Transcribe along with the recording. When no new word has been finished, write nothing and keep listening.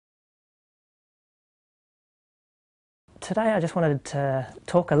today I just wanted to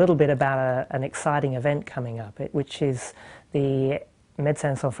talk a little bit about an exciting event coming up, which is the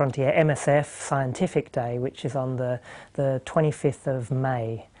Médecins Sans Frontières MSF Scientific Day, which is on the 25th of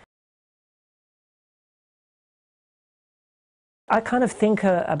May. I kind of think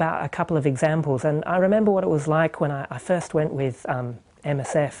about a couple of examples, and I remember what it was like when I first went with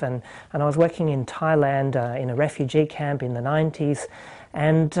MSF, and I was working in Thailand in a refugee camp in the 90s,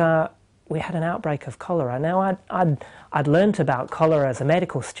 and we had an outbreak of cholera. Now I'd learnt about cholera as a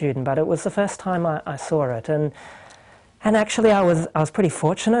medical student, but it was the first time I saw it, and actually I was pretty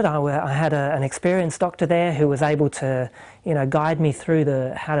fortunate. I had an experienced doctor there who was able to, guide me through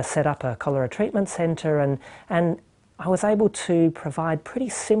how to set up a cholera treatment centre, and I was able to provide pretty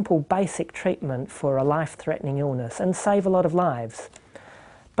simple basic treatment for a life-threatening illness and save a lot of lives.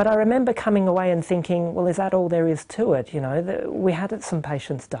 But I remember coming away and thinking, well, is that all there is to it? We had some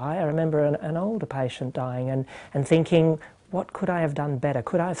patients die. I remember an older patient dying and thinking, what could I have done better?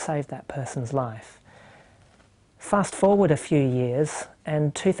 Could I have saved that person's life? Fast forward a few years,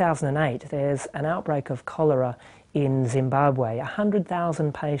 and 2008, there's an outbreak of cholera in Zimbabwe,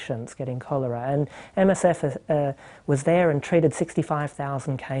 100,000 patients getting cholera, and MSF was there and treated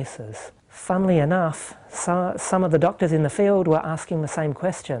 65,000 cases. Funnily enough, some of the doctors in the field were asking the same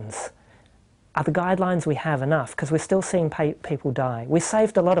questions. Are the guidelines we have enough? Because we're still seeing people die. We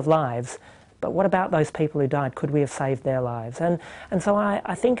saved a lot of lives, but what about those people who died? Could we have saved their lives? And so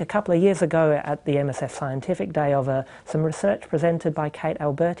I think a couple of years ago at the MSF Scientific Day of some research presented by Kate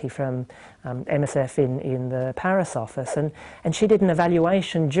Alberti from MSF in the Paris office, and she did an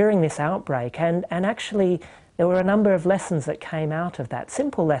evaluation during this outbreak, and actually there were a number of lessons that came out of that,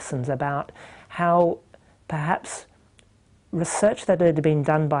 simple lessons about how perhaps research that had been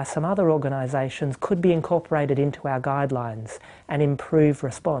done by some other organisations could be incorporated into our guidelines and improve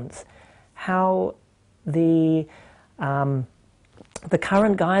response. How the current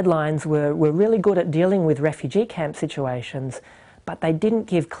guidelines were really good at dealing with refugee camp situations, but they didn't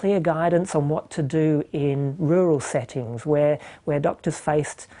give clear guidance on what to do in rural settings where doctors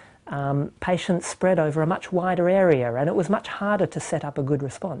faced patients spread over a much wider area, and it was much harder to set up a good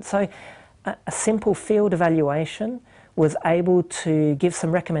response. So a simple field evaluation was able to give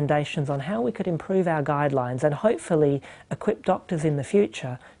some recommendations on how we could improve our guidelines and hopefully equip doctors in the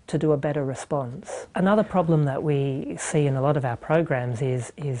future to do a better response. Another problem that we see in a lot of our programs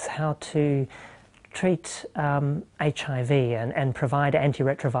is how to treat HIV and provide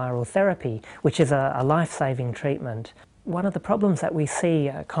antiretroviral therapy, which is a life-saving treatment. One of the problems that we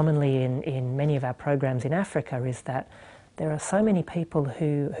see commonly in many of our programs in Africa is that there are so many people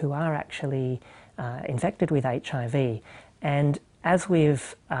who are actually infected with HIV, and as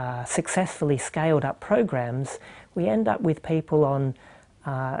we've successfully scaled up programs, we end up with people on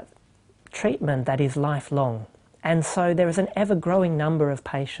treatment that is lifelong. And so there is an ever-growing number of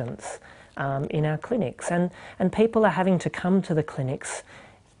patients in our clinics, and people are having to come to the clinics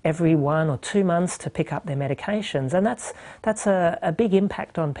every 1 or 2 months to pick up their medications, and that's a big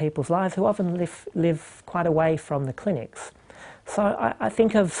impact on people's lives who often live quite away from the clinics. So I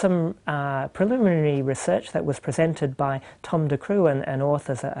think of some preliminary research that was presented by Tom de Croo and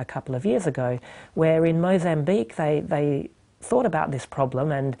authors a couple of years ago, where in Mozambique they thought about this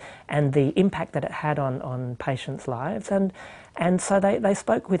problem and the impact that it had on patients' lives, and so they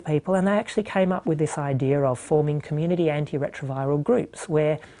spoke with people, and they actually came up with this idea of forming community antiretroviral groups,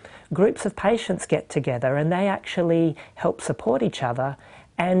 where groups of patients get together and they actually help support each other,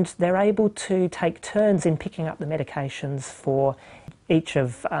 and they're able to take turns in picking up the medications for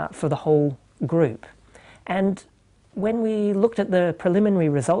for the whole group. And when we looked at the preliminary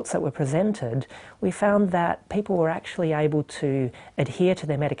results that were presented, we found that people were actually able to adhere to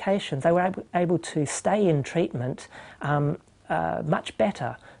their medications. They were able to stay in treatment much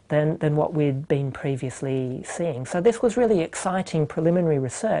better than what we'd been previously seeing. So this was really exciting preliminary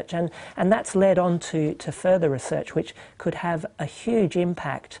research, and that's led on to further research which could have a huge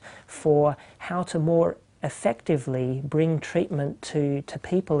impact for how to more effectively bring treatment to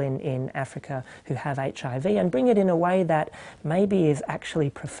people in Africa who have HIV, and bring it in a way that maybe is actually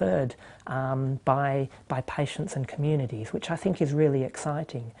preferred by patients and communities, which I think is really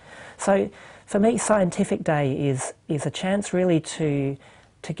exciting. So for me, Scientific Day is a chance really to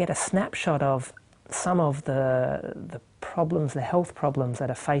get a snapshot of some of the problems, the health problems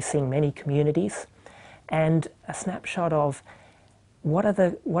that are facing many communities, and a snapshot of what are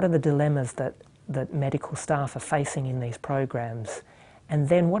the dilemmas that medical staff are facing in these programs, and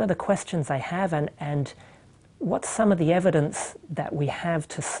then what are the questions they have, and what's some of the evidence that we have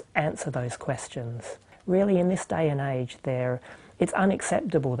to answer those questions. Really, in this day and age, it's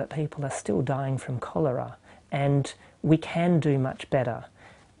unacceptable that people are still dying from cholera, and we can do much better.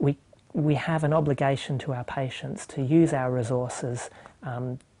 We have an obligation to our patients to use our resources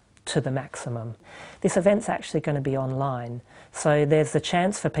to the maximum. This event's actually going to be online, so there's the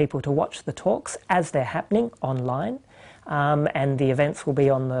chance for people to watch the talks as they're happening online, and the events will be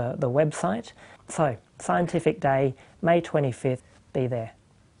on the website. So, Scientific Day, May 25th, be there.